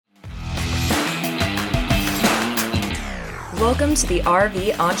Welcome to the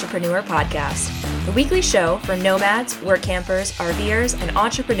RV Entrepreneur Podcast, the weekly show for nomads, work campers, RVers, and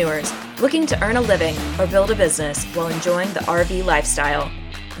entrepreneurs looking to earn a living or build a business while enjoying the RV lifestyle.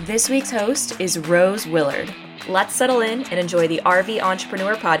 This week's host is Rose Willard. Let's settle in and enjoy the RV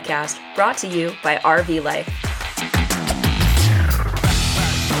Entrepreneur Podcast, brought to you by RV Life.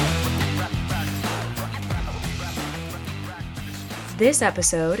 This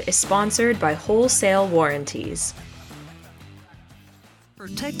episode is sponsored by Wholesale Warranties.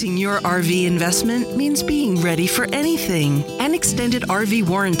 Protecting your RV investment means being ready for anything. An extended RV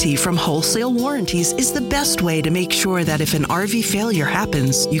warranty from Wholesale Warranties is the best way to make sure that if an RV failure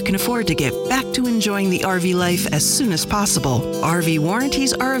happens, you can afford to get back to enjoying the RV life as soon as possible. RV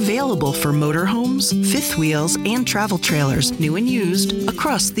warranties are available for motorhomes, fifth wheels, and travel trailers, new and used,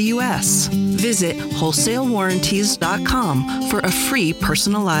 across the U.S. Visit wholesalewarranties.com for a free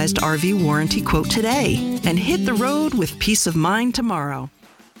personalized RV warranty quote today and hit the road with peace of mind tomorrow.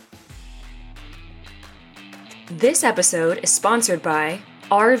 This episode is sponsored by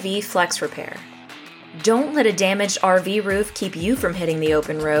RV Flex Repair. Don't let a damaged RV roof keep you from hitting the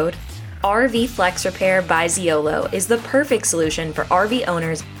open road. RV Flex Repair by Ziolo is the perfect solution for RV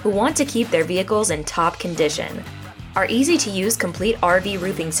owners who want to keep their vehicles in top condition. Our easy-to-use complete RV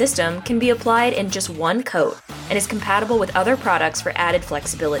roofing system can be applied in just one coat and is compatible with other products for added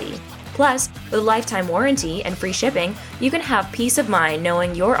flexibility. Plus, with a lifetime warranty and free shipping, you can have peace of mind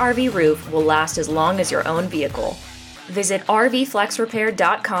knowing your RV roof will last as long as your own vehicle. Visit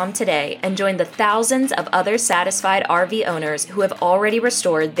rvflexrepair.com today and join the thousands of other satisfied RV owners who have already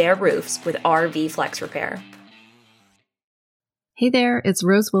restored their roofs with RV Flex Repair. Hey there, it's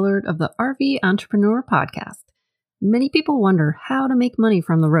Rose Willard of the RV Entrepreneur Podcast. Many people wonder how to make money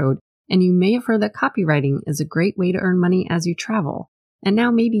from the road, and you may have heard that copywriting is a great way to earn money as you travel. And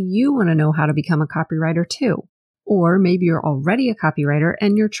now maybe you want to know how to become a copywriter too. Or maybe you're already a copywriter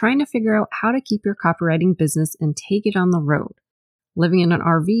and you're trying to figure out how to keep your copywriting business and take it on the road. Living in an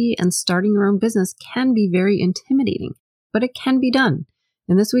RV and starting your own business can be very intimidating, but it can be done.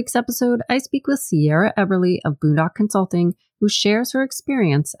 In this week's episode, I speak with Sierra Eberly of Boondocks Consulting, who shares her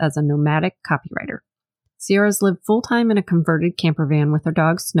experience as a nomadic copywriter. Sierra's lived full-time in a converted camper van with her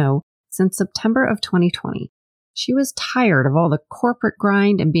dog Snow since September of 2020. She was tired of all the corporate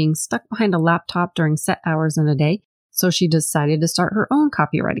grind and being stuck behind a laptop during set hours in a day, so she decided to start her own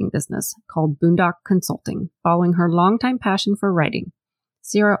copywriting business called Boondocks Consulting, following her longtime passion for writing.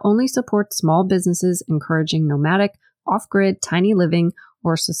 Sierra only supports small businesses encouraging nomadic, off-grid, tiny living,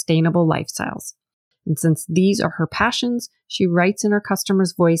 or sustainable lifestyles. And since these are her passions, she writes in her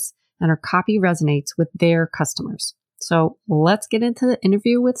customer's voice, and her copy resonates with their customers. So let's get into the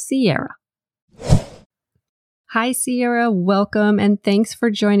interview with Sierra. Hi, Sierra. Welcome, and thanks for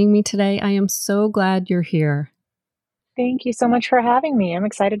joining me today. I am so glad you're here. Thank you so much for having me. I'm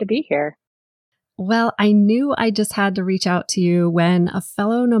excited to be here. Well, I knew I just had to reach out to you when a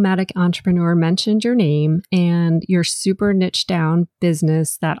fellow nomadic entrepreneur mentioned your name and your super niche down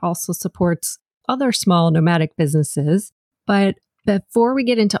business that also supports other small nomadic businesses. But before we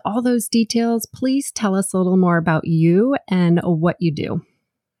get into all those details, please tell us a little more about you and what you do.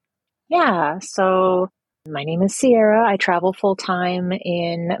 Yeah, so my name is Sierra. I travel full-time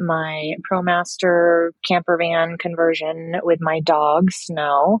in my ProMaster camper van conversion with my dog,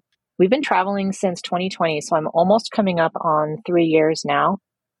 Snow. We've been traveling since 2020, so I'm almost coming up on 3 years now.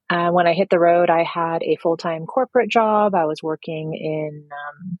 When I hit the road, I had a full-time corporate job. I was working in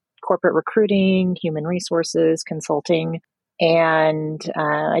corporate recruiting, human resources, consulting, and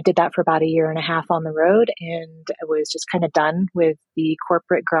I did that for about 1.5 years on the road, and I was just kind of done with the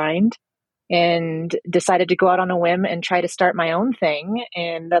corporate grind and decided to go out on a whim and try to start my own thing.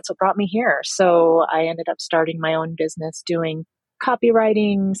 And that's what brought me here. So I ended up starting my own business doing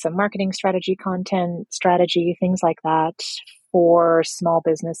copywriting, some marketing strategy, content strategy, things like that for small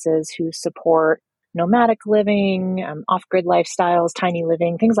businesses who support nomadic living, off-grid lifestyles, tiny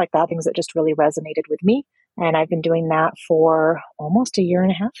living, things like that, things that just really resonated with me. And I've been doing that for almost 1.5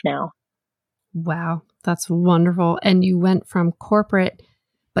 years now. Wow, that's wonderful. And you went from corporate,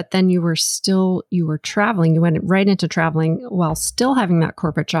 but then you were traveling. You went right into traveling while still having that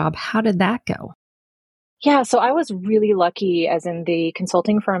corporate job. How did that go? Yeah, so I was really lucky, as in the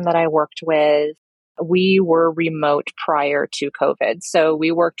consulting firm that I worked with, we were remote prior to COVID. So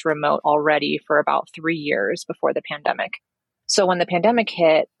we worked remote already for about 3 years before the pandemic. So when the pandemic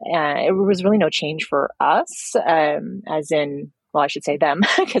hit, it was really no change for us, as in, well, I should say them,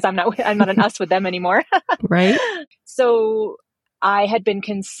 because I'm not an us with them anymore. Right. So I had been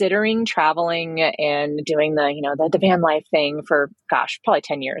considering traveling and doing the van life thing for, probably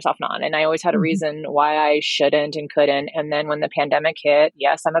 10 years off and on. And I always had a reason why I shouldn't and couldn't. And then when the pandemic hit,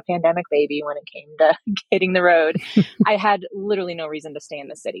 yes, I'm a pandemic baby when it came to hitting the road. I had literally no reason to stay in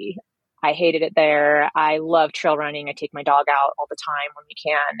the city. I hated it there. I love trail running. I take my dog out all the time when we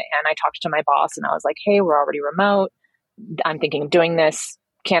can. And I talked to my boss and I was like, hey, we're already remote. I'm thinking of doing this.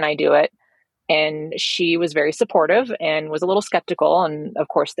 Can I do it? And she was very supportive and was a little skeptical. And of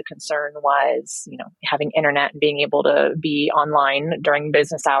course, the concern was, having internet and being able to be online during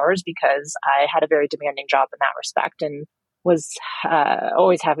business hours, because I had a very demanding job in that respect and was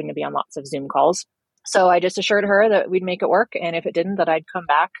always having to be on lots of Zoom calls. So I just assured her that we'd make it work. And if it didn't, that I'd come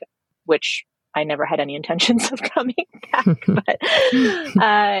back, which I never had any intentions of coming back. But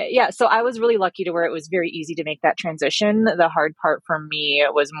so I was really lucky to where it was very easy to make that transition. The hard part for me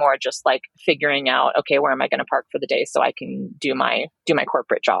was more just like figuring out, okay, where am I going to park for the day so I can do my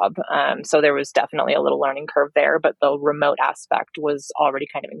corporate job. So there was definitely a little learning curve there, but the remote aspect was already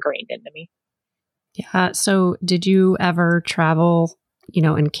kind of ingrained into me. Yeah. So did you ever travel,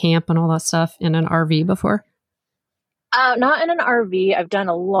 and camp and all that stuff in an RV before? Not in an RV. I've done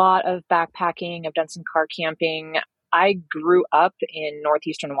a lot of backpacking. I've done some car camping. I grew up in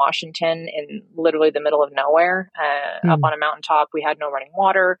northeastern Washington in literally the middle of nowhere, up on a mountaintop. We had no running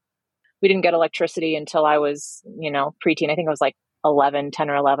water. We didn't get electricity until I was, preteen. I think I was like 10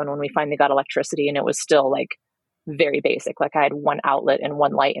 or 11 when we finally got electricity, and it was still like very basic. Like I had one outlet and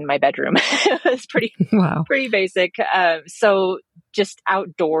one light in my bedroom. It was pretty basic. So just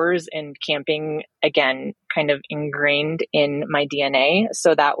outdoors and camping, again, kind of ingrained in my DNA.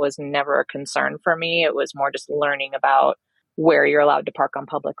 So that was never a concern for me. It was more just learning about where you're allowed to park on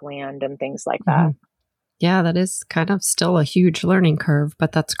public land and things like that. Yeah, that is kind of still a huge learning curve,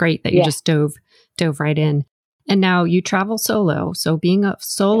 but that's great that you just dove right in. And now you travel solo. So being a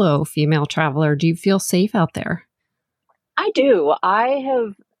solo female traveler, do you feel safe out there? I do. I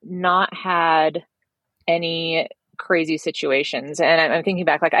have not had any crazy situations. And I'm thinking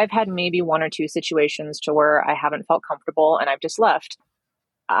back, like I've had maybe one or two situations to where I haven't felt comfortable and I've just left.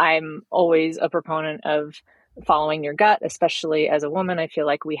 I'm always a proponent of following your gut, especially as a woman. I feel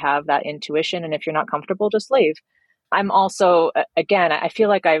like we have that intuition. And if you're not comfortable, just leave. I'm also, again, I feel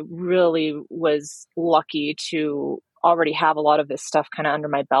like I really was lucky to already have a lot of this stuff kind of under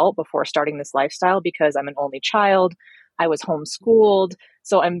my belt before starting this lifestyle, because I'm an only child. I was homeschooled.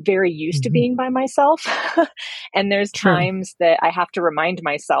 So I'm very used to being by myself. And there's times that I have to remind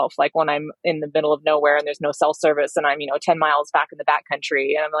myself, like when I'm in the middle of nowhere and there's no cell service and I'm, 10 miles back in the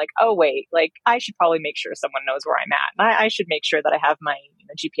backcountry, and I'm like, oh, wait, like I should probably make sure someone knows where I'm at. And I should make sure that I have my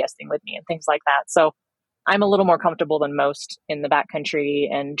GPS thing with me and things like that. So I'm a little more comfortable than most in the backcountry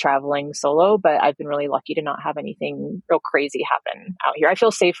and traveling solo, but I've been really lucky to not have anything real crazy happen out here. I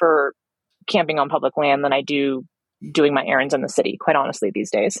feel safer camping on public land than I do doing my errands in the city, quite honestly,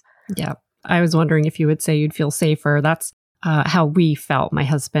 these days. Yeah. I was wondering if you would say you'd feel safer. That's how we felt. My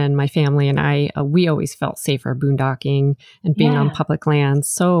husband, my family, and I, we always felt safer boondocking and being on public lands,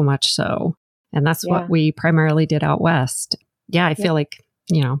 so much so. And that's what we primarily did out west. Yeah, I feel like,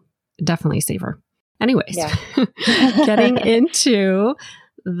 definitely safer. Anyways, getting into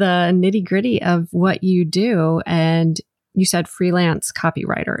the nitty gritty of what you do. And you said freelance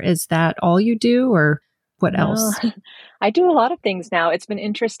copywriter. Is that all you do, or what else? I do a lot of things now. It's been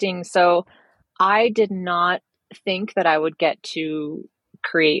interesting. So I did not think that I would get to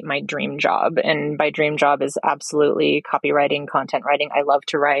create my dream job. And my dream job is absolutely copywriting, content writing. I love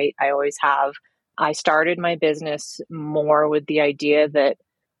to write. I always have. I started my business more with the idea that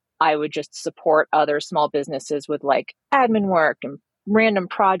I would just support other small businesses with like admin work and random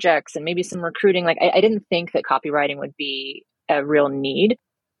projects and maybe some recruiting. Like I didn't think that copywriting would be a real need.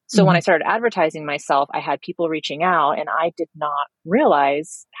 So when I started advertising myself, I had people reaching out, and I did not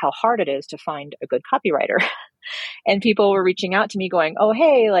realize how hard it is to find a good copywriter. And people were reaching out to me going, oh,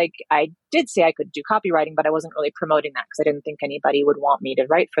 hey, like I did say I could do copywriting, but I wasn't really promoting that because I didn't think anybody would want me to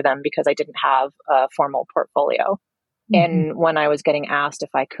write for them because I didn't have a formal portfolio. And when I was getting asked if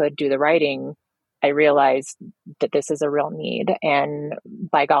I could do the writing, I realized that this is a real need. And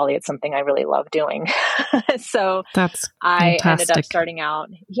by golly, it's something I really love doing. So that's I fantastic. ended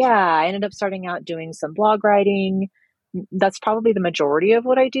up starting out doing some blog writing. That's probably the majority of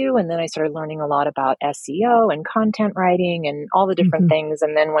what I do. And then I started learning a lot about SEO and content writing and all the different things.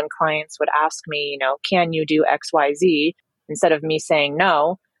 And then when clients would ask me, can you do XYZ? Instead of me saying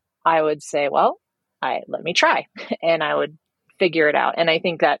no, I would say, well, let me try. And I would figure it out. And I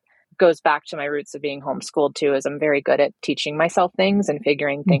think that goes back to my roots of being homeschooled too, is I'm very good at teaching myself things and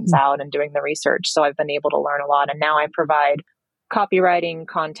figuring things out and doing the research. So I've been able to learn a lot. And now I provide copywriting,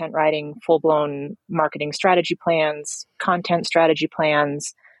 content writing, full-blown marketing strategy plans, content strategy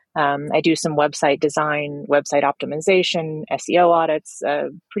plans. I do some website design, website optimization, SEO audits,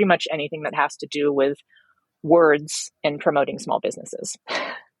 pretty much anything that has to do with words and promoting small businesses.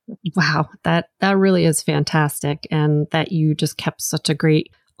 Wow, that really is fantastic. And that you just kept such a great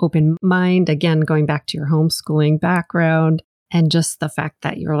open mind. Again, going back to your homeschooling background and just the fact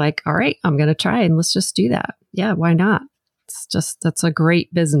that you're like, all right, I'm going to try and let's just do that. Yeah, why not? That's a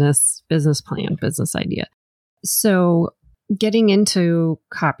great business plan, business idea. So getting into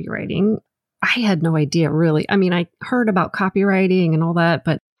copywriting, I had no idea really. I mean, I heard about copywriting and all that,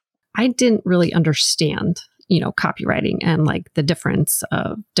 but I didn't really understand, copywriting and like the difference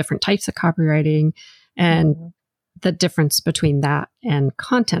of different types of copywriting and the difference between that and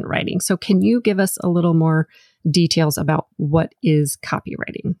content writing. So can you give us a little more details about what is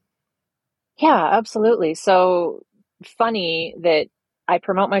copywriting? Yeah, absolutely. So funny that I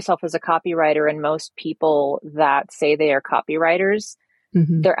promote myself as a copywriter, and most people that say they are copywriters,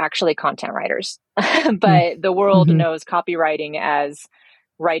 they're actually content writers. But the world knows copywriting as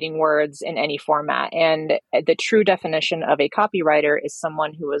writing words in any format. And the true definition of a copywriter is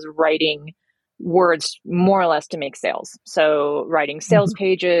someone who is writing words more or less to make sales. So writing sales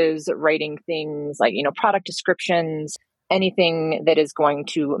pages, writing things like, product descriptions, anything that is going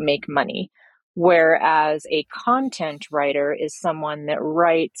to make money. Whereas a content writer is someone that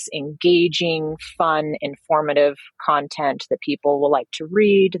writes engaging, fun, informative content that people will like to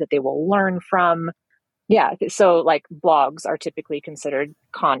read, that they will learn from. Yeah. So like blogs are typically considered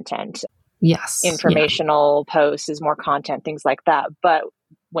content. Yes. Informational posts is more content, things like that. But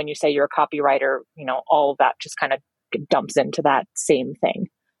when you say you're a copywriter, all of that just kind of dumps into that same thing.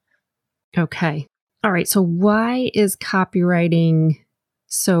 Okay. All right. So why is copywriting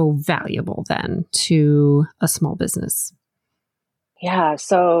so valuable then to a small business? Yeah.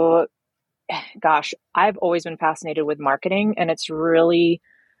 So, gosh, I've always been fascinated with marketing, and it's really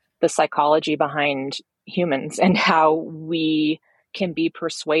the psychology behind humans and how we can be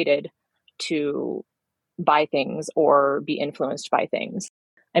persuaded to buy things or be influenced by things.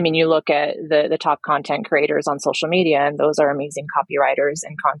 I mean, you look at the top content creators on social media, and those are amazing copywriters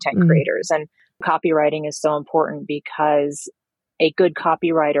and content creators. And copywriting is so important because a good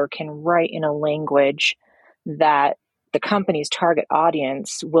copywriter can write in a language that the company's target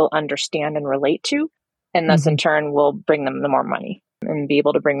audience will understand and relate to, and thus in turn will bring them the more money and be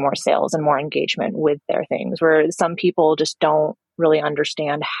able to bring more sales and more engagement with their things, where some people just don't really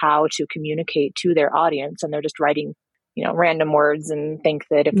understand how to communicate to their audience, and they're just writing, random words and think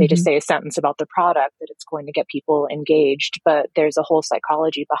that if they just say a sentence about the product, that it's going to get people engaged. But there's a whole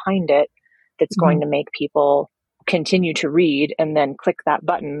psychology behind it that's going to make people continue to read and then click that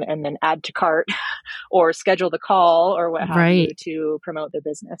button and then add to cart or schedule the call or what have you to promote their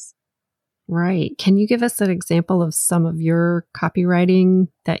business. Right. Can you give us an example of some of your copywriting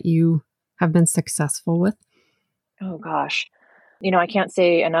that you have been successful with? Oh, gosh. I can't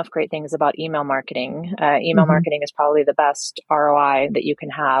say enough great things about email marketing. Email marketing is probably the best ROI that you can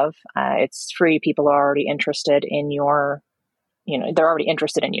have. It's free. People are already interested in they're already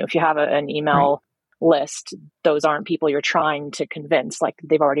interested in you. If you have an email list, those aren't people you're trying to convince, like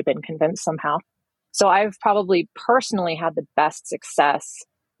they've already been convinced somehow. So I've probably personally had the best success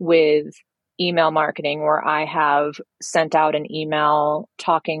with email marketing, where I have sent out an email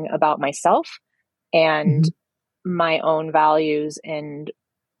talking about myself and my own values and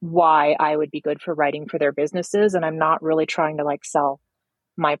why I would be good for writing for their businesses. And I'm not really trying to sell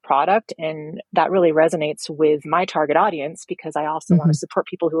my product. And that really resonates with my target audience, because I also want to support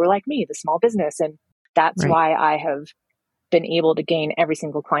people who are like me, the small business. And that's why I have been able to gain every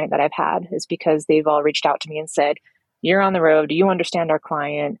single client that I've had, is because they've all reached out to me and said, you're on the road. You understand our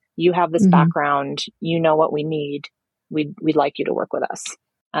client. You have this background. You know what we need. We'd like you to work with us.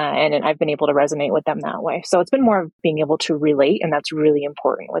 And I've been able to resonate with them that way. So it's been more of being able to relate. And that's really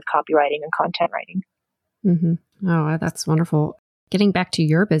important with copywriting and content writing. Oh, that's wonderful. Getting back to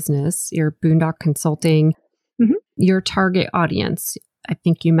your business, your Boondock Consulting, your target audience, I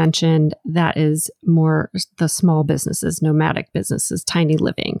think you mentioned that is more the small businesses, nomadic businesses, tiny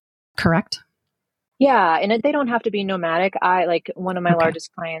living, correct? Yeah. And they don't have to be nomadic. One of my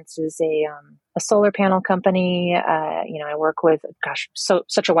largest clients is a solar panel company. I work with,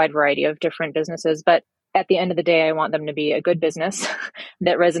 such a wide variety of different businesses, but at the end of the day, I want them to be a good business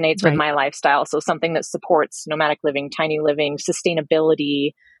that resonates with my lifestyle. So something that supports nomadic living, tiny living,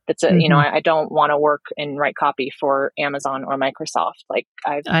 sustainability, That's I don't want to work and write copy for Amazon or Microsoft. Like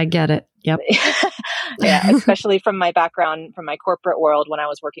I get it. Yep. Yeah, especially from my background, from my corporate world, when I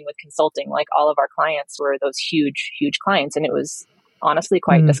was working with consulting, like all of our clients were those huge, huge clients. And it was honestly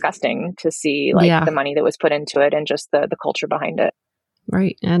quite disgusting to see like the money that was put into it and just the culture behind it.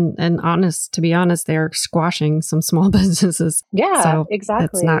 Right. And to be honest, they're squashing some small businesses. Yeah, so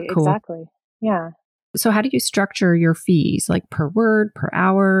exactly. That's not cool. Exactly. Yeah. So how do you structure your fees? Like per word, per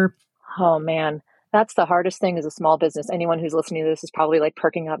hour? Oh man, that's the hardest thing as a small business. Anyone who's listening to this is probably like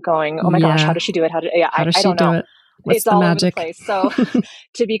perking up going, oh my gosh, how does she do it? I don't know. It? What's It's the all magic? over the place. So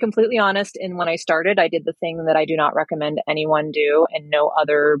to be completely honest, and when I started, I did the thing that I do not recommend anyone do and no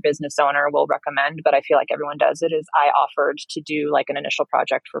other business owner will recommend, but I feel like everyone does it, is I offered to do like an initial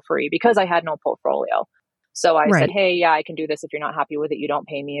project for free because I had no portfolio. So I said, hey, yeah, I can do this. If you're not happy with it, you don't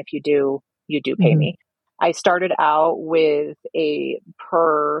pay me. If you do, you do pay me. I started out with a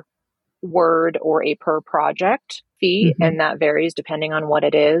per word or a per project fee, and that varies depending on what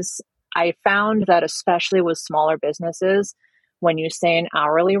it is. I found that especially with smaller businesses, when you say an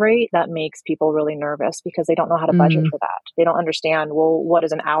hourly rate, that makes people really nervous because they don't know how to budget for that. They don't understand, well, what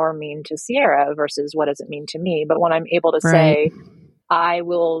does an hour mean to Sierra versus what does it mean to me? But when I'm able to say, I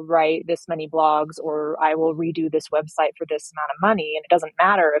will write this many blogs or I will redo this website for this amount of money, and it doesn't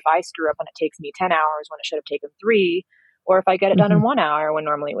matter if I screw up and it takes me 10 hours when it should have taken 3, or if I get it done in 1 hour when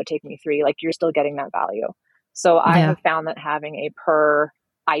normally it would take me 3, like you're still getting that value. So I have found that having a per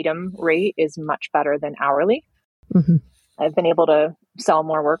item rate is much better than hourly. I've been able to sell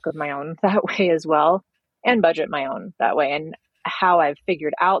more work of my own that way as well and budget my own that way. And how I've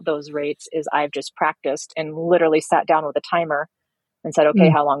figured out those rates is I've just practiced and literally sat down with a timer and said, okay,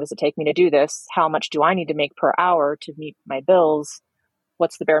 how long does it take me to do this? How much do I need to make per hour to meet my bills?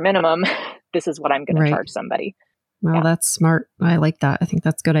 What's the bare minimum? This is what I'm going to charge somebody. Well, that's smart. I like that. I think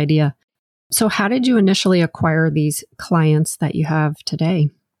that's a good idea. So how did you initially acquire these clients that you have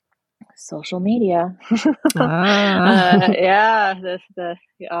today? Social media. Oh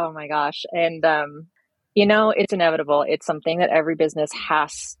my gosh. And, it's inevitable. It's something that every business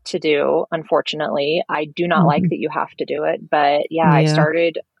has to do. Unfortunately, I do not like that you have to do it, but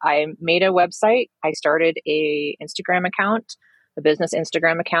I made a website. I started a Instagram account, a business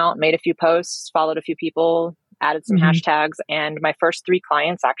Instagram account, made a few posts, followed a few people, added some hashtags, and my first 3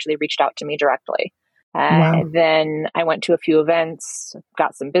 clients actually reached out to me directly. Then I went to a few events,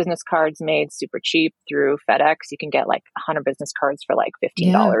 got some business cards made super cheap through FedEx. You can get like 100 business cards for like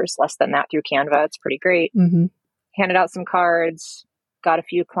 $15, less than that through Canva. It's pretty great. Handed out some cards, got a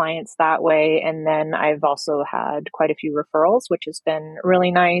few clients that way. And then I've also had quite a few referrals, which has been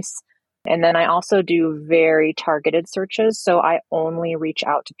really nice. And then I also do very targeted searches. So I only reach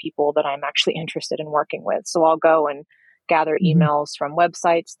out to people that I'm actually interested in working with. So I'll go and gather emails from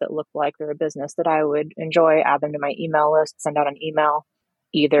websites that look like they're a business that I would enjoy, add them to my email list, send out an email.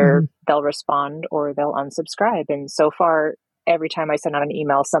 Either they'll respond or they'll unsubscribe. And so far, every time I send out an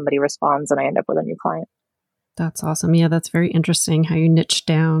email, somebody responds and I end up with a new client. That's awesome. Yeah, that's very interesting how you niche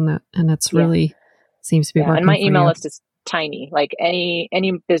down that, and it's really seems to be working. And my email you. list is tiny. Like any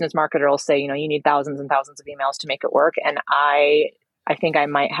business marketer will say, you need thousands and thousands of emails to make it work. And I think I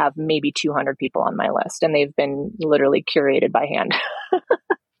might have maybe 200 people on my list, and they've been literally curated by hand.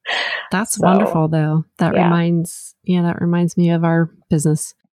 That's wonderful, though. That reminds me of our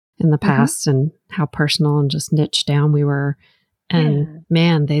business in the past and how personal and just niche down we were. And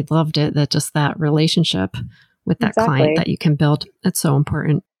man, they loved it. That relationship with that client that you can build. It's so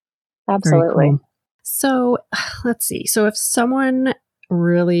important. Absolutely. Cool. So let's see. So if someone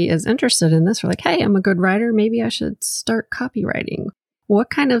really is interested in this, or like, hey, I'm a good writer, maybe I should start copywriting. What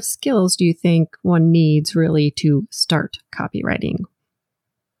kind of skills do you think one needs really to start copywriting?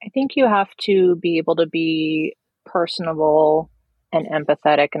 I think you have to be able to be personable and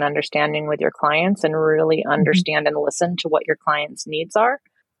empathetic and understanding with your clients and really understand and listen to what your clients' needs are.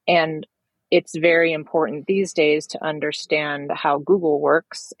 And it's very important these days to understand how Google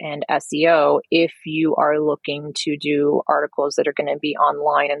works and SEO if you are looking to do articles that are going to be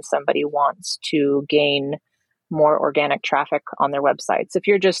online and somebody wants to gain more organic traffic on their websites. If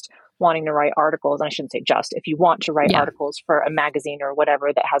you're just wanting to write articles, and I shouldn't say just, if you want to write articles for a magazine or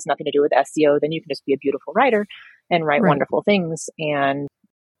whatever that has nothing to do with SEO, then you can just be a beautiful writer and write wonderful things and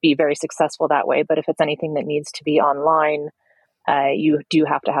be very successful that way. But if it's anything that needs to be online, you do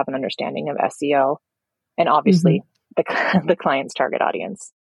have to have an understanding of SEO and obviously the client's target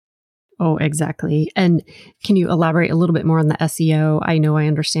audience. Oh, exactly. And can you elaborate a little bit more on the SEO? I know I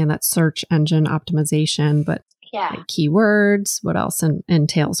understand that search engine optimization, but like keywords, what else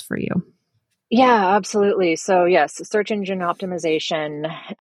entails for you? Yeah, absolutely. So yes, search engine optimization.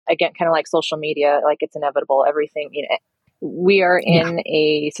 again, kind of like social media, like it's inevitable. Everything, we are in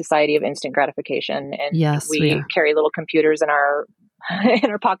a society of instant gratification, and Yes, we are. carry little computers in our in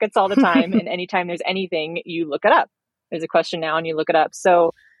our pockets all the time. And anytime there's anything, you look it up. There's a question now and you look it up.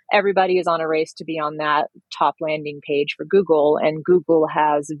 So everybody is on a race to be on that top landing page for Google. And Google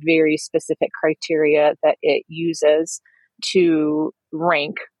has very specific criteria that it uses to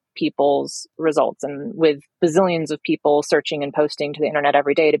rank people's results. And with bazillions of people searching and posting to the internet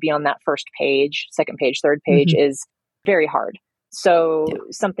every day, to be on that first page, second page, third page is very hard. So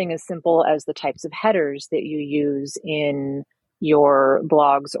something as simple as the types of headers that you use in your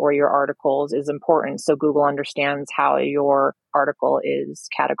blogs or your articles is important. So Google understands how your article is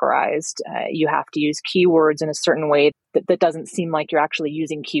categorized. You have to use keywords in a certain way that doesn't seem like you're actually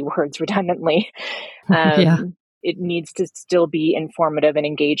using keywords redundantly. It needs to still be informative and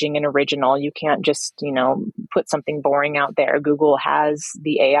engaging and original. You can't just, put something boring out there. Google has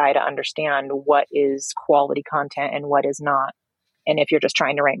the AI to understand what is quality content and what is not, and if you're just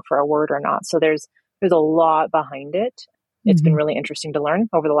trying to rank for a word or not. So there's a lot behind it. It's been really interesting to learn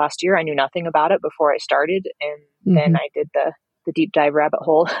over the last year. I knew nothing about it before I started. And then I did the deep dive rabbit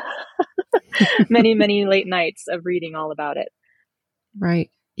hole, many, many late nights of reading all about it. Right.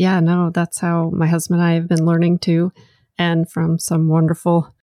 Yeah, no, that's how my husband and I have been learning too. And from some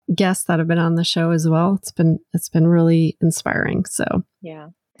wonderful guests that have been on the show as well. It's been really inspiring. So yeah,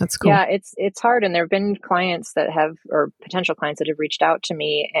 that's cool. Yeah, it's hard. And there have been clients that have, or potential clients that have reached out to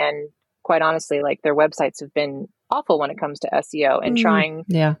me, and quite honestly, like their websites have been awful when it comes to SEO and trying.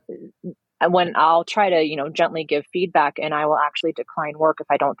 Yeah. When I'll try to, gently give feedback, and I will actually decline work if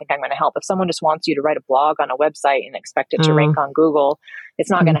I don't think I'm going to help. If someone just wants you to write a blog on a website and expect it to rank on Google, it's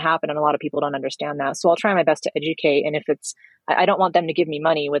not going to happen. And a lot of people don't understand that. So I'll try my best to educate. And if I don't want them to give me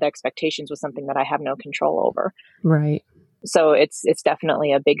money with expectations with something that I have no control over. Right. So it's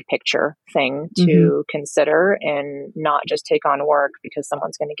definitely a big picture thing to consider, and not just take on work because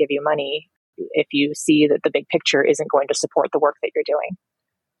someone's going to give you money if you see that the big picture isn't going to support the work that you're doing.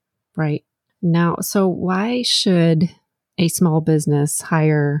 Right. Now, so why should a small business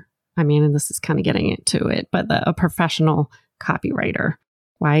hire, and this is kind of getting into it, but a professional copywriter?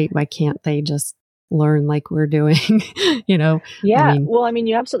 Why can't they just learn like we're doing, Yeah.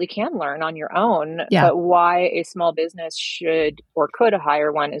 You absolutely can learn on your own, but why a small business should or could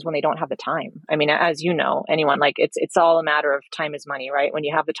hire one is when they don't have the time. As you know, anyone, like it's all a matter of time is money, right? When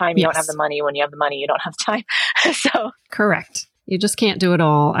you have the time, you don't have the money. When you have the money, you don't have time. So correct. You just can't do it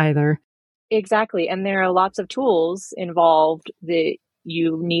all either. Exactly. And there are lots of tools involved that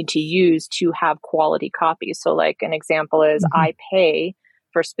you need to use to have quality copy. So like an example is I pay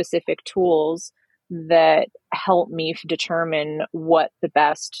for specific tools that help me determine what the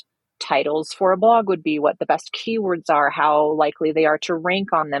best titles for a blog would be, what the best keywords are, how likely they are to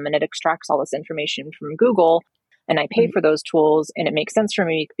rank on them. And it extracts all this information from Google. And I pay for those tools, and it makes sense for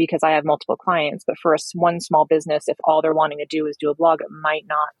me because I have multiple clients. But for one small business, if all they're wanting to do is do a blog, it might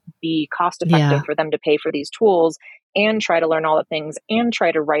not be cost effective for them to pay for these tools and try to learn all the things and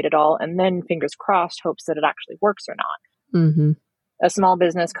try to write it all. And then fingers crossed, hopes that it actually works or not. A small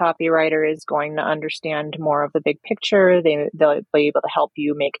business copywriter is going to understand more of the big picture. They'll be able to help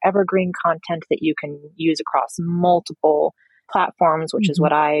you make evergreen content that you can use across multiple platforms, which is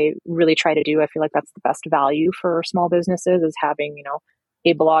what I really try to do. I feel like that's the best value for small businesses, is having,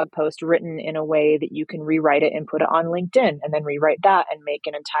 a blog post written in a way that you can rewrite it and put it on LinkedIn, and then rewrite that and make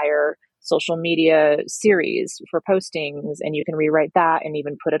an entire social media series for postings. And you can rewrite that and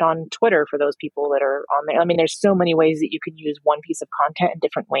even put it on Twitter for those people that are on there. There's so many ways that you can use one piece of content in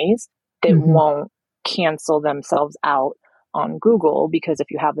different ways that won't cancel themselves out on Google, because if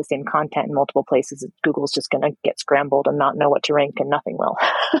you have the same content in multiple places, Google's just going to get scrambled and not know what to rank, and nothing will.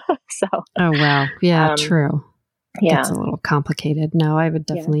 So. Oh, wow. Yeah, true. Yeah. It's a little complicated. No, I would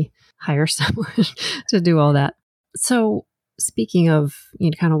definitely hire someone to do all that. So speaking of,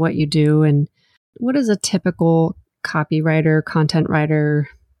 kind of what you do, and what does a typical copywriter, content writer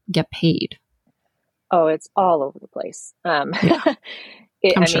get paid? Oh, it's all over the place.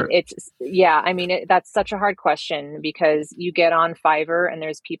 Sure. That's such a hard question, because you get on Fiverr and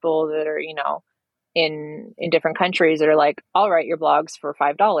there's people that are, in different countries that are like, I'll write your blogs for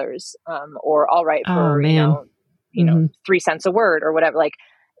 $5, or I'll write for, 3 cents a word or whatever.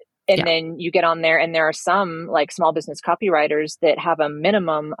 And then you get on there, and there are some like small business copywriters that have a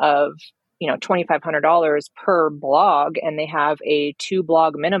minimum of, $2,500 per blog, and they have a 2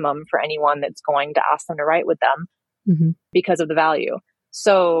 blog minimum for anyone that's going to ask them to write with them because of the value.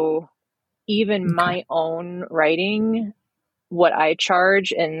 So even my own writing, what I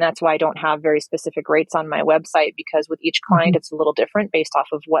charge. And that's why I don't have very specific rates on my website, because with each client, it's a little different based off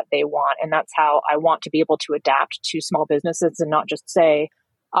of what they want. And that's how I want to be able to adapt to small businesses and not just say,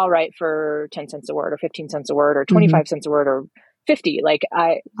 I'll write for 10 cents a word or 15 cents a word or 25 cents a word or 50. Like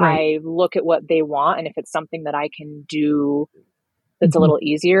I look at what they want. And if it's something that I can do that's a little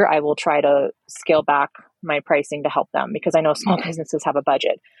easier, I will try to scale back my pricing to help them, because I know small businesses have a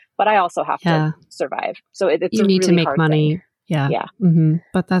budget, but I also have to survive. So it's you a need really to make hard money. thing. Yeah. Yeah.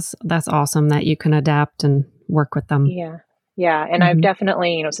 But that's awesome that you can adapt and work with them. Yeah. Yeah. And I've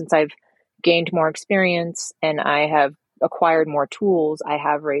definitely, since I've gained more experience and I have acquired more tools, I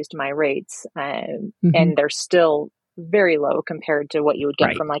have raised my rates, and they're still very low compared to what you would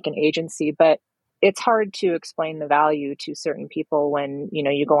get from like an agency. But it's hard to explain the value to certain people when,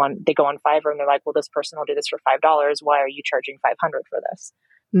 they go on Fiverr and they're like, well, this person will do this for $5. Why are you charging $500 for this?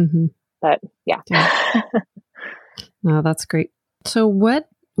 But yeah. No, that's great. So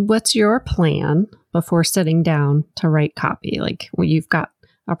what's your plan before sitting down to write copy? Like when you've got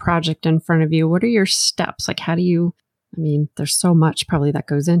a project in front of you, what are your steps? Like there's so much probably that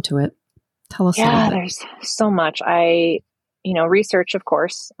goes into it. Tell us a little bit. There's so much. Research, of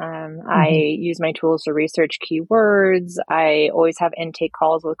course. I use my tools to research keywords. I always have intake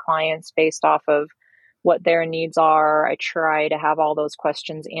calls with clients based off of what their needs are. I try to have all those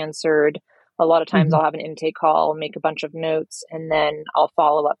questions answered. A lot of times I'll have an intake call, make a bunch of notes, and then I'll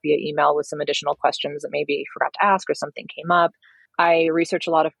follow up via email with some additional questions that maybe I forgot to ask or something came up. I research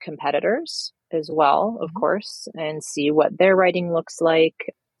a lot of competitors as well, of course, and see what their writing looks like.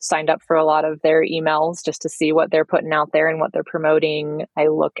 Signed up for a lot of their emails just to see what they're putting out there and what they're promoting. I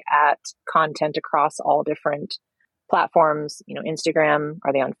look at content across all different platforms, Instagram.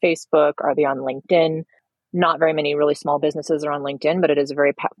 Are they on Facebook? Are they on LinkedIn? Not very many really small businesses are on LinkedIn, but it is a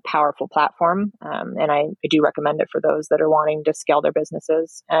very powerful platform. And I do recommend it for those that are wanting to scale their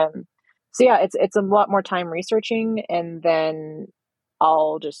businesses. It's a lot more time researching, and then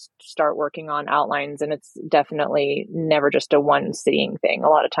I'll just start working on outlines. And it's definitely never just a one sitting thing. A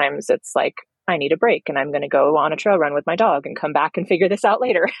lot of times it's like, I need a break and I'm going to go on a trail run with my dog and come back and figure this out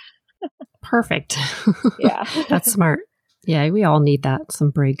later. Perfect. Yeah. That's smart. Yeah, we all need that, some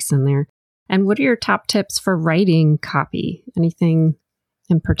breaks in there. And what are your top tips for writing copy? Anything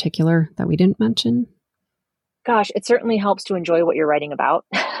in particular that we didn't mention? Gosh, it certainly helps to enjoy what you're writing about.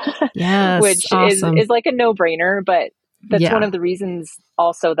 Yes, which awesome. is like a no-brainer, but that's one of the reasons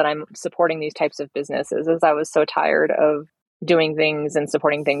also that I'm supporting these types of businesses, is I was so tired of doing things and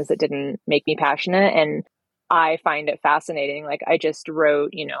supporting things that didn't make me passionate. And I find it fascinating. Like I just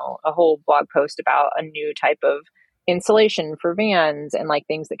wrote, a whole blog post about a new type of insulation for vans and like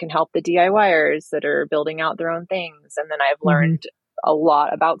things that can help the DIYers that are building out their own things. And then I've learned a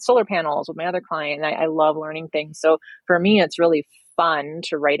lot about solar panels with my other client. And I love learning things. So for me, it's really fun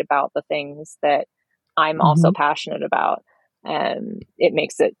to write about the things that I'm also passionate about. And it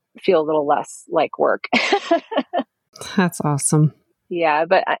makes it feel a little less like work. That's awesome. Yeah.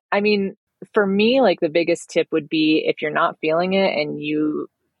 But I mean, for me, like the biggest tip would be if you're not feeling it and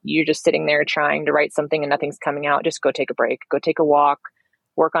you're just sitting there trying to write something and nothing's coming out, just go take a break, go take a walk,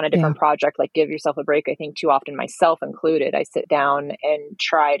 work on a different project, like give yourself a break. I think too often, myself included, I sit down and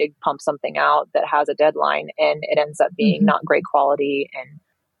try to pump something out that has a deadline and it ends up being not great quality. And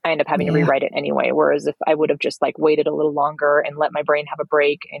I end up having to rewrite it anyway. Whereas if I would have just like waited a little longer and let my brain have a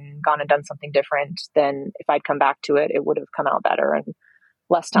break and gone and done something different, then if I'd come back to it, it would have come out better and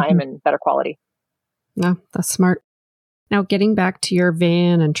less time and better quality. No, that's smart. Now, getting back to your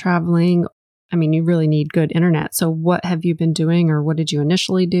van and traveling, I mean, you really need good internet. So what have you been doing, or what did you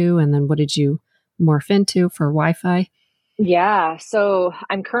initially do? And then what did you morph into for Wi-Fi? Yeah. So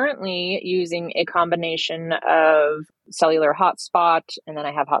I'm currently using a combination of cellular hotspot, and then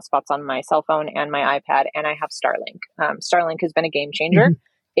I have hotspots on my cell phone and my iPad, and I have Starlink. Starlink has been a game changer.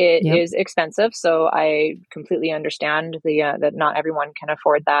 It is expensive, so I completely understand that not everyone can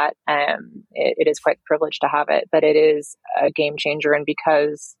afford that. It is quite a privilege to have it, but it is a game changer. And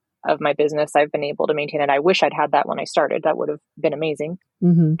because of my business, I've been able to maintain it. I wish I'd had that when I started. That would have been amazing.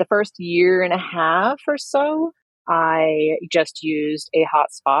 The first year and a half or so, I just used a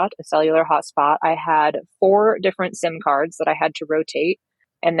hotspot, a cellular hotspot. I had 4 different SIM cards that I had to rotate.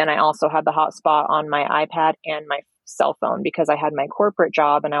 And then I also had the hotspot on my iPad and my cell phone because I had my corporate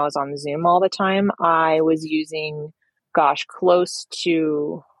job and I was on Zoom all the time. I was using, close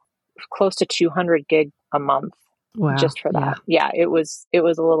to 200 gig a month just for that. Yeah, it was a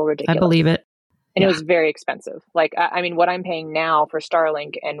little ridiculous. I believe it. And it was very expensive. Like, I mean, what I'm paying now for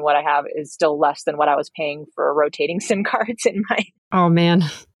Starlink and what I have is still less than what I was paying for rotating SIM cards in my... Oh, man.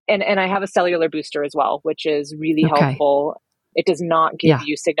 And I have a cellular booster as well, which is really helpful. It does not give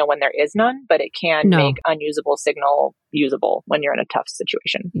you signal when there is none, but it can make unusable signal usable when you're in a tough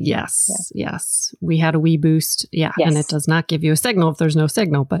situation. Yes. We had a Wii Boost. And it does not give you a signal if there's no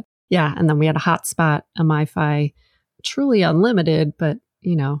signal. But and then we had a hotspot, a MiFi, truly unlimited, but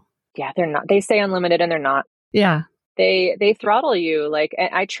Yeah, they're not. They say unlimited and they're not. Yeah. They throttle you. Like,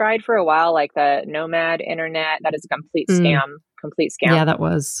 I tried for a while, like the Nomad internet. That is a complete scam. Complete scam. Yeah, that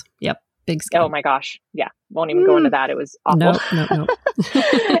was. Yep. Big scam. Oh my gosh. Yeah. Won't even go into that. It was awful. No.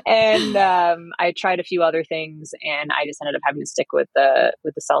 And I tried a few other things, and I just ended up having to stick with the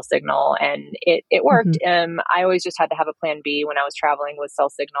cell signal, and it worked. I always just had to have a plan B when I was traveling with cell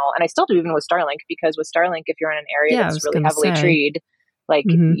signal, and I still do even with Starlink, because with Starlink, if you're in an area that's really heavily treed, like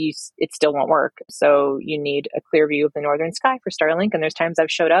it still won't work. So you need a clear view of the northern sky for Starlink. And there's times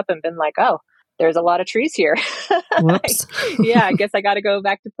I've showed up and been like, oh, there's a lot of trees here. Whoops. I guess I got to go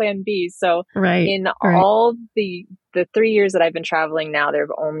back to plan B. So all the 3 years that I've been traveling now, there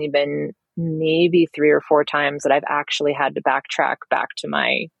have only been maybe 3 or 4 times that I've actually had to backtrack back to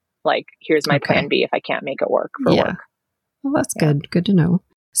my, like, here's my plan B if I can't make it work for work. Well, that's good. Good to know.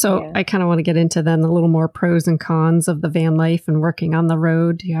 So I kind of want to get into then a little more pros and cons of the van life and working on the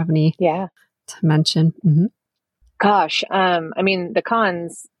road. Do you have any to mention? Gosh, I mean, the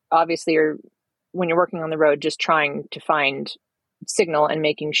cons obviously are when you're working on the road, just trying to find signal and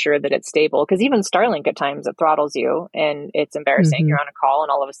making sure that it's stable. Because even Starlink at times, it throttles you and it's embarrassing. You're on a call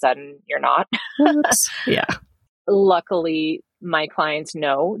and all of a sudden you're not. Luckily, my clients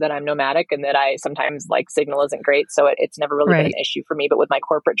know that I'm nomadic and that I sometimes, like, signal isn't great. So it's never really been an issue for me. But with my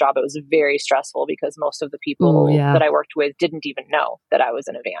corporate job, it was very stressful because most of the people that I worked with didn't even know that I was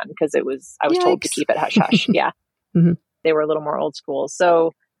in a van, because I was told to keep it hush hush. They were a little more old school.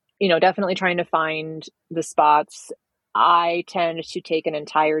 So, definitely trying to find the spots. I tend to take an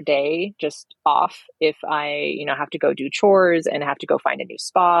entire day just off if I, have to go do chores and have to go find a new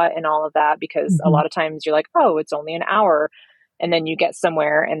spot and all of that, because a lot of times you're like, oh, it's only an hour. And then you get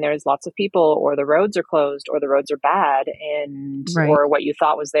somewhere and there's lots of people, or the roads are closed, or the roads are bad, and or what you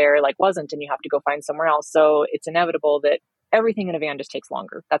thought was there wasn't, and you have to go find somewhere else. So it's inevitable that everything in a van just takes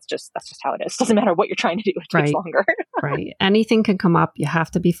longer. That's just how it is. Doesn't matter what you're trying to do, it takes longer. Anything can come up. You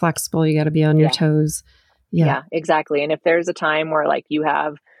have to be flexible. You got to be on your toes. Yeah, exactly. And if there's a time where, like, you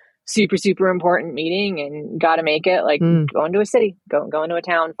have super, super important meeting and got to make it, like go into a city, go into a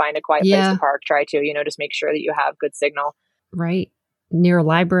town, find a quiet place to park, try to, just make sure that you have good signal. Near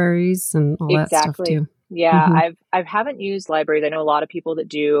libraries and all that stuff too. I haven't used libraries. I know a lot of people that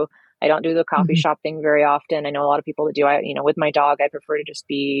do. I don't do the coffee shop thing very often. I know a lot of people that do. With my dog, I prefer to just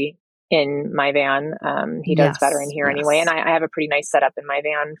be in my van. He does better in here anyway. And I have a pretty nice setup in my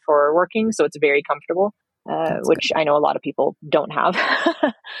van for working, so it's very comfortable, which good. I know a lot of people don't have.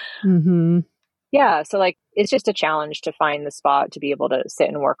 So, like, it's just a challenge to find the spot to be able to sit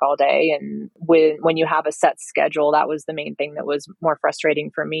and work all day. And when you have a set schedule, that was the main thing that was more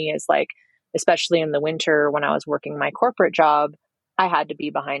frustrating for me, is, like, especially in the winter when I was working my corporate job, I had to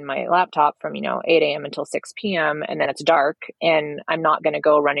be behind my laptop from, 8 a.m. until 6 p.m. and then it's dark, and I'm not going to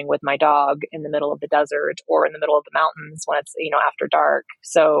go running with my dog in the middle of the desert or in the middle of the mountains when it's, after dark.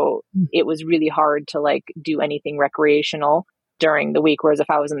 So it was really hard to, like, do anything recreational during the week. Whereas if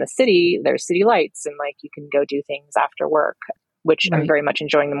I was in the city, there's city lights and, like, you can go do things after work, which I'm very much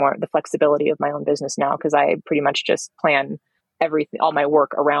enjoying the flexibility of my own business now, because I pretty much just plan all my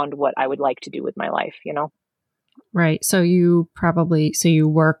work around what I would like to do with my life, Right. So you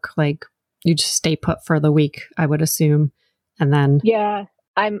work, like, you just stay put for the week, I would assume. And then. Yeah.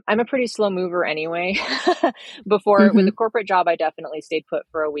 I'm a pretty slow mover anyway. Before, with the corporate job, I definitely stayed put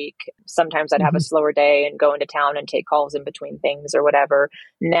for a week. Sometimes I'd have a slower day and go into town and take calls in between things or whatever.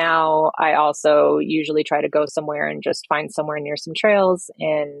 Now I also usually try to go somewhere and just find somewhere near some trails.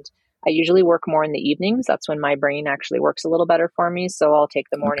 And I usually work more in the evenings. That's when my brain actually works a little better for me. So I'll take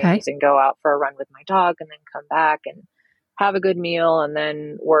the mornings and go out for a run with my dog, and then come back and have a good meal, and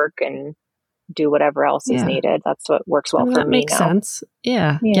then work and do whatever else is needed. That's what works well for me now. That makes sense.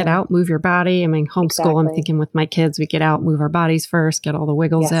 Yeah. Get out, move your body. I mean, homeschool, I'm thinking with my kids, we get out, move our bodies first, get all the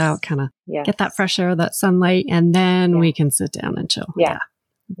wiggles out, kind of get that fresh air, that sunlight, and then we can sit down and chill. Yeah.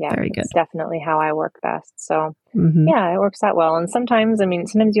 Very good. That's definitely how I work best. So it works out well. And sometimes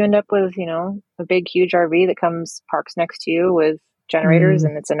you end up with, a big, huge RV that parks next to you with generators,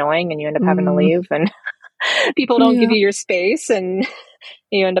 and it's annoying, and you end up having to leave, and people don't give you your space, and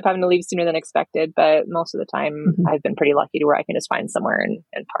you end up having to leave sooner than expected. But most of the time I've been pretty lucky to where I can just find somewhere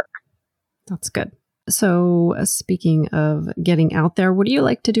and park. That's good. So speaking of getting out there, what do you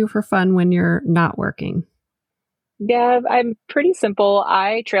like to do for fun when you're not working? Yeah, I'm pretty simple.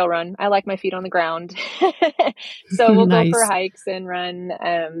 I trail run. I like my feet on the ground. So we'll go for Nice. hikes and run.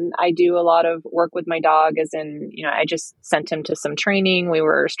 I do a lot of work with my dog, as in, I just sent him to some training. We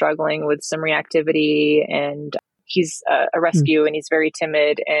were struggling with some reactivity, and he's a Hmm. rescue, and he's very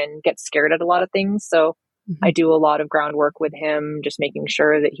timid and gets scared at a lot of things. So I Mhm. do a lot of groundwork with him, just making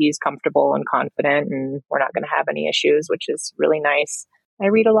sure that he's comfortable and confident and we're not going to have any issues, which is really nice. I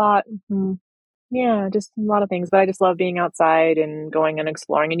read a lot. Yeah, just a lot of things, but I just love being outside and going and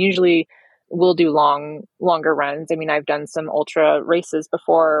exploring. And usually we'll do longer runs. I mean, I've done some ultra races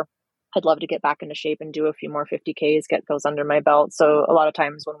before. I'd love to get back into shape and do a few more 50Ks, get those under my belt. So a lot of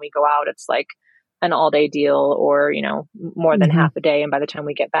times when we go out, it's like an all day deal or, more than Mhm. half a day. And by the time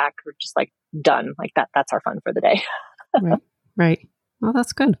we get back, we're just like done. Like that's our fun for the day. Right. Right. Well,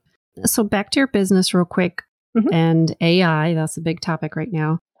 that's good. So back to your business real quick Mhm. and AI, that's a big topic right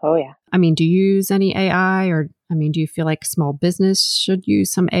now. Oh yeah. I mean, do you use any AI do you feel like small business should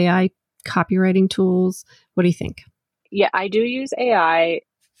use some AI copywriting tools? What do you think? Yeah, I do use AI,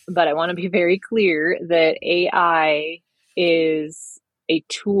 but I want to be very clear that AI is a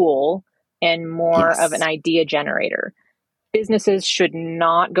tool and more of an Yes. idea generator. Businesses should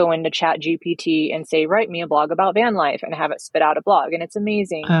not go into Chat GPT and say, write me a blog about van life and have it spit out a blog. And it's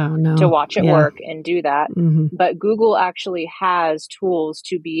amazing Oh, to no. watch it Yeah. work and do that. Hmm. But Google actually has tools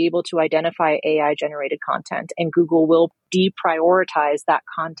to be able to identify AI generated content, and Google will deprioritize that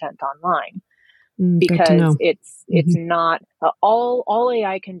content online Good to because know. it's Hmm. not all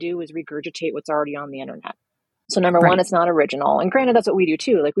AI can do is regurgitate what's already on the internet. So number one, Right. it's not original. And granted, that's what we do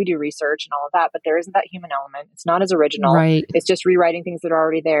too. Like we do research and all of that, but there isn't that human element. It's not as original. Right. It's just rewriting things that are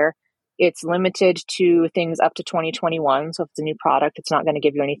already there. It's limited to things up to 2021. So if it's a new product, it's not going to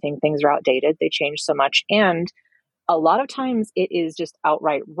give you anything. Things are outdated. They change so much. And a lot of times it is just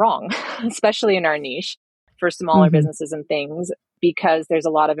outright wrong, especially in our niche for smaller Hmm. businesses and things, because there's a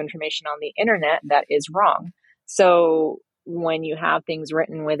lot of information on the internet that is wrong. So when you have things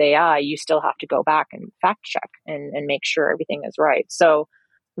written with AI, you still have to go back and fact check and make sure everything is right. So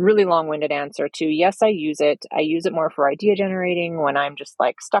really long-winded answer to yes, I use it. I use it more for idea generating when I'm just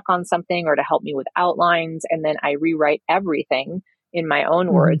like stuck on something or to help me with outlines. And then I rewrite everything in my own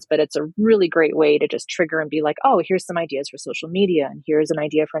Hmm. words, but it's a really great way to just trigger and be like, oh, here's some ideas for social media, and here's an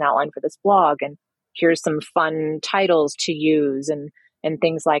idea for an outline for this blog, and here's some fun titles to use and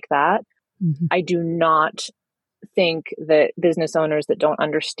things like that. Hmm. I do not think that business owners that don't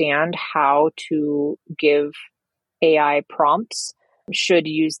understand how to give AI prompts should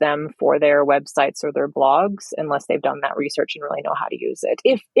use them for their websites or their blogs unless they've done that research and really know how to use it.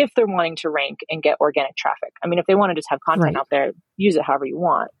 If they're wanting to rank and get organic traffic. I mean, if they want to just have content Right. out there, use it however you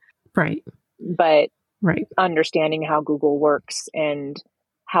want. Right. But Right. understanding how Google works and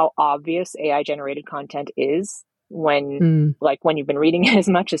how obvious AI generated content is when Mm. when you've been reading it as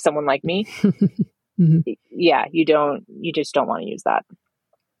much as someone like me, Hmm. yeah, you just don't want to use that.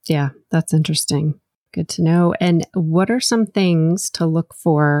 Yeah, that's interesting. Good to know. And what are some things to look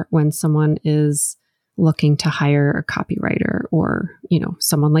for when someone is looking to hire a copywriter or,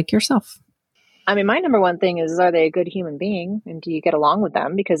 someone like yourself? I mean, my number one thing is, are they a good human being? And do you get along with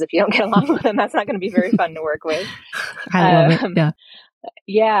them? Because if you don't get along with them, that's not going to be very fun to work with. I love it. Yeah.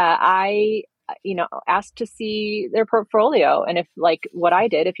 Yeah, I, asked to see their portfolio. And if like what I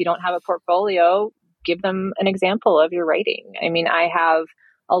did, if you don't have a portfolio, give them an example of your writing. I mean, I have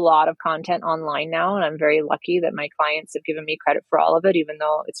a lot of content online now, and I'm very lucky that my clients have given me credit for all of it, even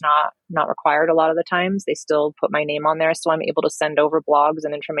though it's not required a lot of the times. They still put my name on there. So I'm able to send over blogs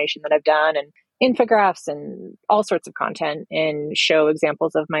and information that I've done and infographics and all sorts of content and show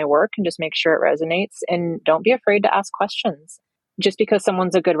examples of my work and just make sure it resonates. And don't be afraid to ask questions. Just because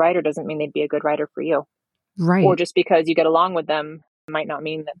someone's a good writer doesn't mean they'd be a good writer for you. Or Right. just because you get along with them might not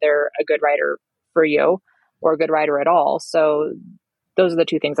mean that they're a good writer for you or a good writer at all. So those are the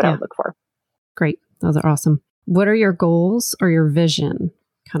two things that I Yeah. would look for. Great. Those are awesome. What are your goals or your vision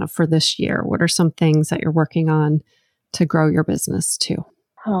kind of for this year? What are some things that you're working on to grow your business too?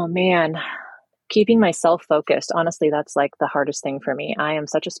 Oh man, keeping myself focused. Honestly, that's like the hardest thing for me. I am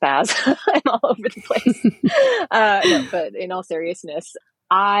such a spaz. I'm all over the place. No, but in all seriousness,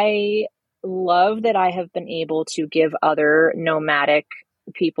 I love that I have been able to give other nomadic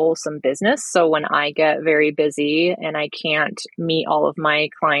people some business. So when I get very busy and I can't meet all of my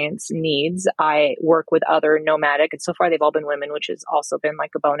clients' needs, I work with other nomadic, and so far they've all been women, which has also been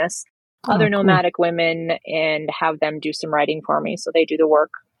like a bonus. Oh, Other cool. nomadic women, and have them do some writing for me. So they do the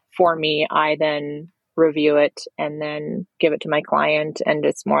work for me. I then review it and then give it to my client. And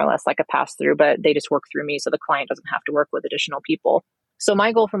it's more or less like a pass through, but they just work through me. So the client doesn't have to work with additional people. So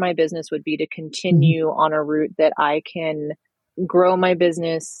my goal for my business would be to continue on a route that I can grow my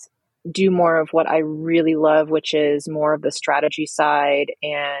business, do more of what I really love, which is more of the strategy side.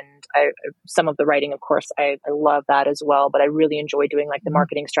 And some of the writing, of course, I love that as well, but I really enjoy doing like the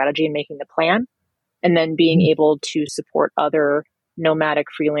marketing strategy and making the plan, and then being able to support other nomadic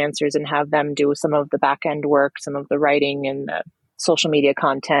freelancers and have them do some of the back end work, some of the writing and the social media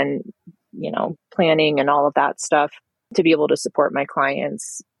content, planning and all of that stuff, to be able to support my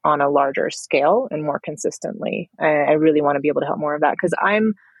clients on a larger scale and more consistently. I really want to be able to help more of that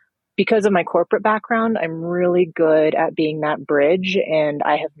because of my corporate background, I'm really good at being that bridge, and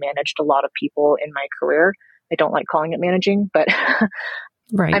I have managed a lot of people in my career. I don't like calling it managing, but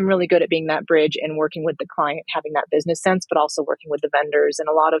right. I'm really good at being that bridge and working with the client, having that business sense, but also working with the vendors. And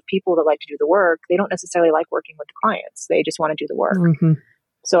a lot of people that like to do the work, they don't necessarily like working with the clients. They just want to do the work.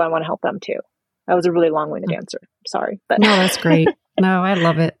 So I want to help them too. That was a really long-winded answer. Sorry. But no, that's great. No, I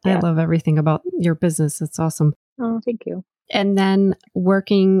love it. Yeah. I love everything about your business. It's awesome. Oh, thank you. And then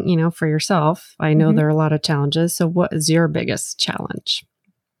working, for yourself, I know there are a lot of challenges. So what is your biggest challenge?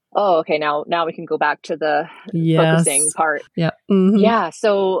 Oh, okay. Now we can go back to the focusing part. Yeah. Yeah.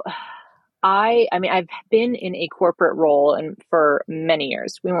 So I've been in a corporate role and for many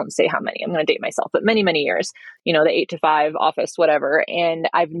years. We won't say how many. I'm going to date myself, but many, many years. The 8 to 5 office, whatever. And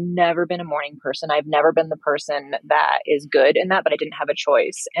I've never been a morning person. I've never been the person that is good in that, but I didn't have a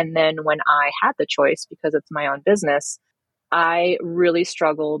choice. And then when I had the choice, because it's my own business, I really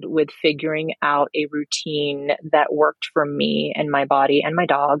struggled with figuring out a routine that worked for me and my body and my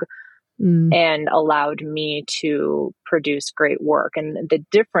dog, and allowed me to produce great work. And the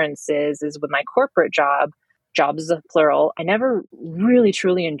difference is with my corporate jobs is a plural. I never really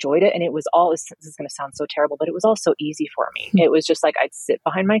truly enjoyed it. And it was this is going to sound so terrible, but it was all so easy for me. It was just like, I'd sit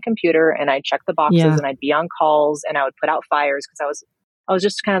behind my computer and I'd check the boxes and I'd be on calls and I would put out fires, because I was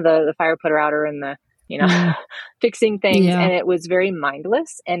just kind of the fire putter outer and the, fixing things. Yeah. And it was very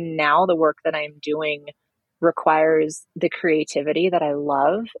mindless. And now the work that I'm doing requires the creativity that I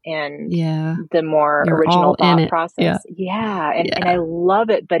love and the more original thought process. And I love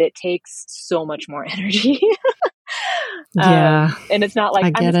it, but it takes so much more energy. And it's not like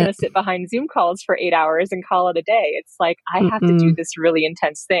I'm just going to sit behind Zoom calls for 8 hours and call it a day. It's like, I have to do this really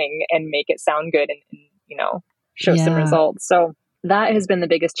intense thing and make it sound good and show some results. So that has been the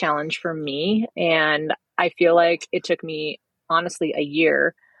biggest challenge for me. And I feel like it took me, honestly, a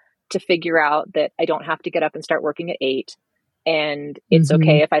year to figure out that I don't have to get up and start working at 8. And it's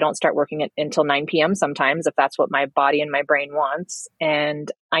okay if I don't start working until 9 p.m. sometimes, if that's what my body and my brain wants.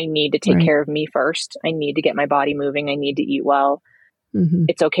 And I need to take care of me first. I need to get my body moving. I need to eat well.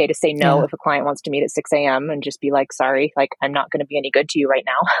 It's okay to say no if a client wants to meet at 6 a.m. and just be like, sorry, like I'm not going to be any good to you right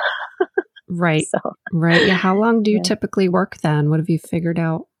now. Right. Yeah. How long do you typically work then? What have you figured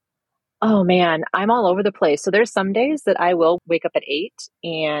out? Oh man, I'm all over the place. So there's some days that I will wake up at 8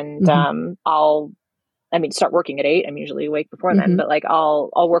 and I'll start working at 8. I'm usually awake before then, but like I'll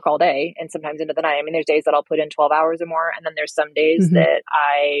work all day and sometimes into the night. There's days that I'll put in 12 hours or more. And then there's some days that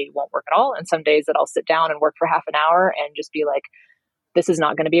I won't work at all. And some days that I'll sit down and work for half an hour and just be like, this is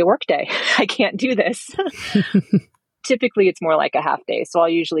not going to be a work day. I can't do this. Typically it's more like a half day. So I'll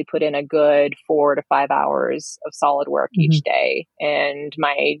usually put in a good 4 to 5 hours of solid work each day. And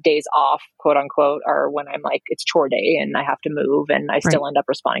my days off, quote unquote, are when I'm like, it's chore day and I have to move and I still end up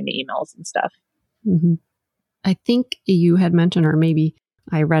responding to emails and stuff. I think you had mentioned, or maybe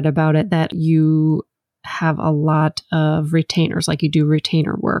I read about it, that you have a lot of retainers, like you do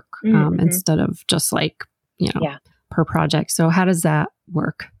retainer work instead of just like, per project. So how does that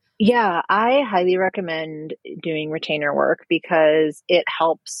work? Yeah, I highly recommend doing retainer work because it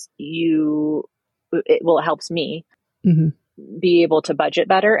helps it helps me be able to budget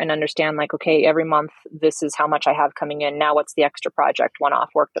better and understand like, okay, every month, this is how much I have coming in. Now what's the extra project, one-off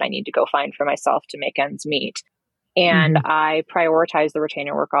work that I need to go find for myself to make ends meet? And I prioritize the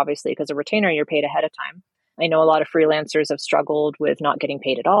retainer work, obviously, because a retainer, you're paid ahead of time. I know a lot of freelancers have struggled with not getting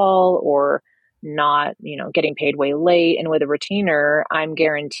paid at all or not, getting paid way late. And with a retainer, I'm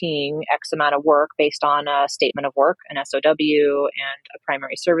guaranteeing X amount of work based on a statement of work, an SOW, and a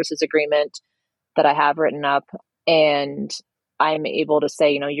primary services agreement that I have written up. And I'm able to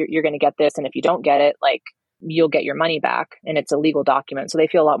say, you're going to get this. And if you don't get it, like you'll get your money back, and it's a legal document. So they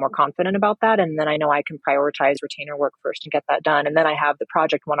feel a lot more confident about that. And then I know I can prioritize retainer work first and get that done. And then I have the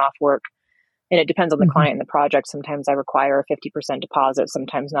project one-off work. And it depends on the client and the project. Sometimes I require a 50% deposit,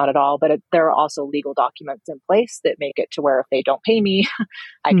 sometimes not at all. But there are also legal documents in place that make it to where if they don't pay me,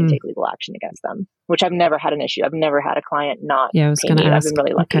 I can take legal action against them, which I've never had an issue. I've never had a client not pay me. I've been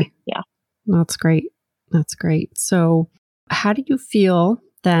really lucky. Okay. Yeah. That's great. So how do you feel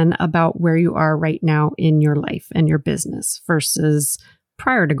then about where you are right now in your life and your business versus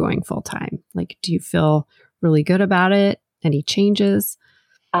prior to going full time? Like, do you feel really good about it? Any changes?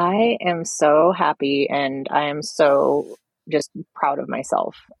 I am so happy and I am so just proud of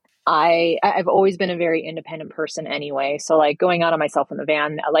myself. I've always been a very independent person anyway. So like going out on myself in the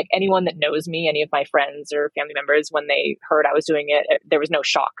van, like anyone that knows me, any of my friends or family members, when they heard I was doing it, there was no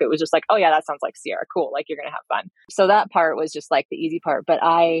shock. It was just like, oh yeah, that sounds like Sierra. Cool. Like you're going to have fun. So that part was just like the easy part. But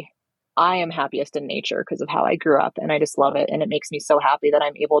I am happiest in nature because of how I grew up and I just love it. And it makes me so happy that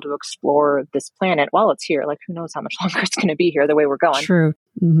I'm able to explore this planet while it's here. Like who knows how much longer it's going to be here the way we're going. True.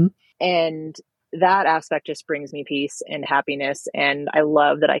 Mm-hmm. And that aspect just brings me peace and happiness. And I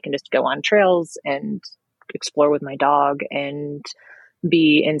love that I can just go on trails and explore with my dog and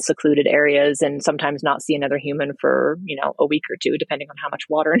be in secluded areas and sometimes not see another human for, a week or two, depending on how much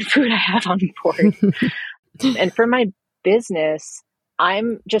water and food I have on board. And for my business,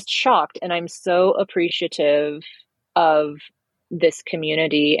 I'm just shocked and I'm so appreciative of this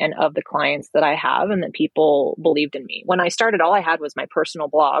community and of the clients that I have and that people believed in me. When I started, all I had was my personal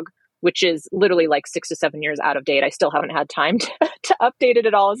blog, which is literally like 6 to 7 years out of date. I still haven't had time to update it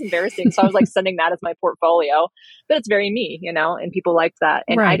at all. It's embarrassing. So I was like sending that as my portfolio, but it's very me, and people liked that.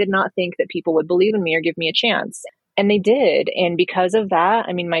 And Right. I did not think that people would believe in me or give me a chance. And they did. And because of that,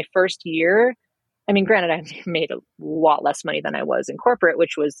 my first year, granted, I made a lot less money than I was in corporate,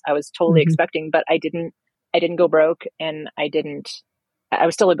 which I was totally expecting, but I didn't go broke and I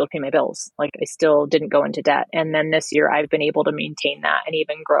was still able to pay my bills. Like I still didn't go into debt. And then this year I've been able to maintain that and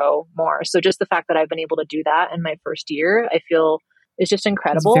even grow more. So just the fact that I've been able to do that in my first year, I feel is just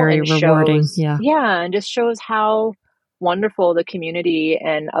incredible. It's very and rewarding. Shows, yeah. And just shows how wonderful the community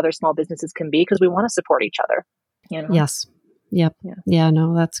and other small businesses can be because we want to support each other. Yes. Yep. Yeah,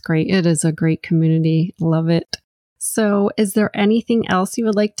 no, that's great. It is a great community. Love it. So is there anything else you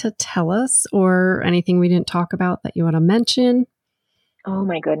would like to tell us or anything we didn't talk about that you want to mention? Oh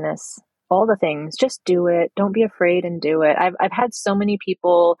my goodness. All the things. Just do it. Don't be afraid and do it. I've had so many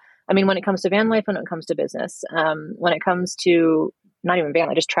people, when it comes to van life, when it comes to business, when it comes to not even van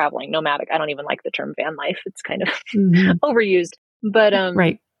life, just traveling, nomadic. I don't even like the term van life. It's kind of overused, but,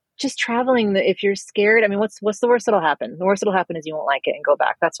 right. Just traveling, if you're scared, what's the worst that'll happen? The worst that'll happen is you won't like it and go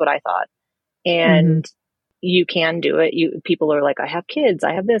back. That's what I thought. And you can do it. People are like, I have kids,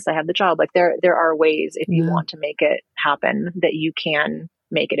 I have this, I have the job. Like there are ways if you want to make it happen that you can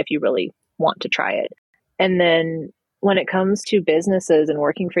make it if you really want to try it. And then when it comes to businesses and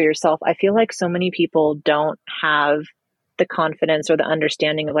working for yourself, I feel like so many people don't have the confidence or the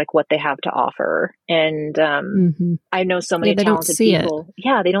understanding of like what they have to offer. And I know so many talented people.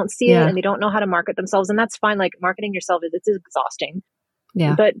 Yeah, they don't see it and they don't know how to market themselves. And that's fine. Like marketing yourself it's exhausting.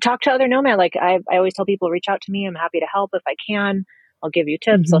 Yeah. But talk to other nomad. Like I always tell people, reach out to me. I'm happy to help if I can. I'll give you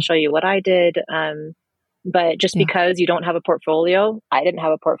tips. I'll show you what I did. But just because you don't have a portfolio, I didn't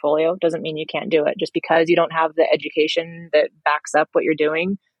have a portfolio, doesn't mean you can't do it. Just because you don't have the education that backs up what you're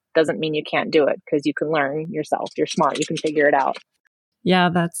doing, doesn't mean you can't do it because you can learn yourself. You're smart. You can figure it out. Yeah,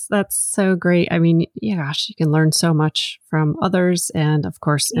 that's so great. Gosh, you can learn so much from others and of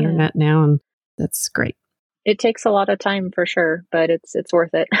course, internet now. And that's great. It takes a lot of time for sure, but it's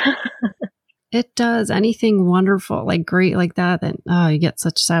worth it. It does. Anything wonderful, like great like that you get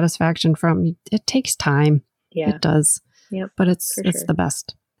such satisfaction from. It takes time. Yeah. It does. Yep. But it's the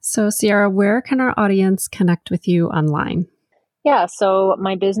best. So Sierra, where can our audience connect with you online? Yeah, so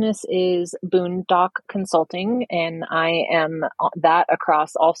my business is Boondock Consulting, and I am that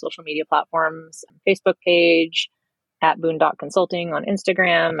across all social media platforms, Facebook page, at Boondock Consulting on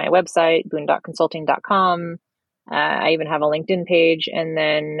Instagram, my website, boondockconsulting.com. I even have a LinkedIn page. And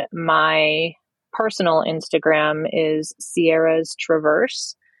then my personal Instagram is Sierra's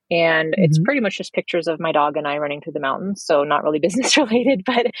Traverse. And it's pretty much just pictures of my dog and I running through the mountains. So not really business related,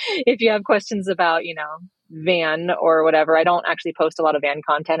 but if you have questions about, van or whatever, I don't actually post a lot of van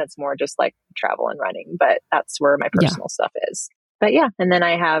content. It's more just like travel and running, but that's where my personal stuff is. But yeah, and then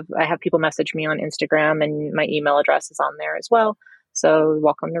I have people message me on Instagram and my email address is on there as well. So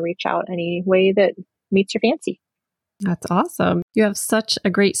welcome to reach out any way that meets your fancy. That's awesome. You have such a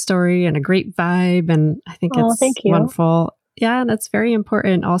great story and a great vibe. And I think thank you. Wonderful. Yeah. And it's very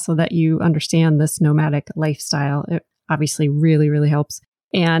important also that you understand this nomadic lifestyle. It obviously really, really helps.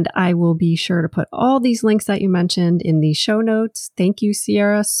 And I will be sure to put all these links that you mentioned in the show notes. Thank you,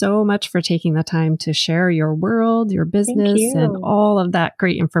 Sierra, so much for taking the time to share your world, your business, and all of that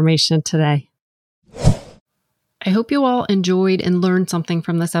great information today. I hope you all enjoyed and learned something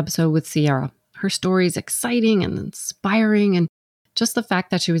from this episode with Sierra. Her story is exciting and inspiring and Just the fact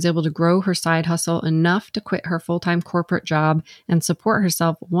that she was able to grow her side hustle enough to quit her full-time corporate job and support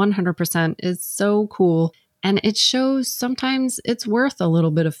herself 100% is so cool. And it shows sometimes it's worth a little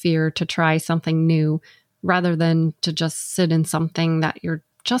bit of fear to try something new rather than to just sit in something that you're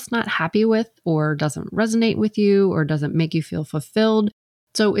just not happy with or doesn't resonate with you or doesn't make you feel fulfilled.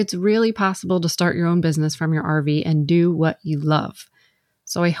 So it's really possible to start your own business from your RV and do what you love.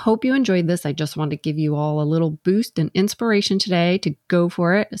 So I hope you enjoyed this. I just wanted to give you all a little boost and inspiration today to go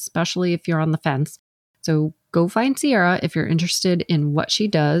for it, especially if you're on the fence. So go find Sierra if you're interested in what she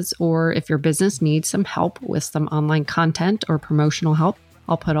does, or if your business needs some help with some online content or promotional help.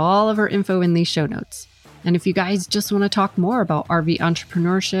 I'll put all of her info in these show notes. And if you guys just want to talk more about RV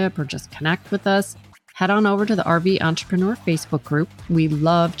entrepreneurship or just connect with us, head on over to the RV Entrepreneur Facebook group. We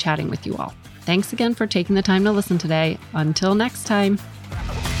love chatting with you all. Thanks again for taking the time to listen today. Until next time.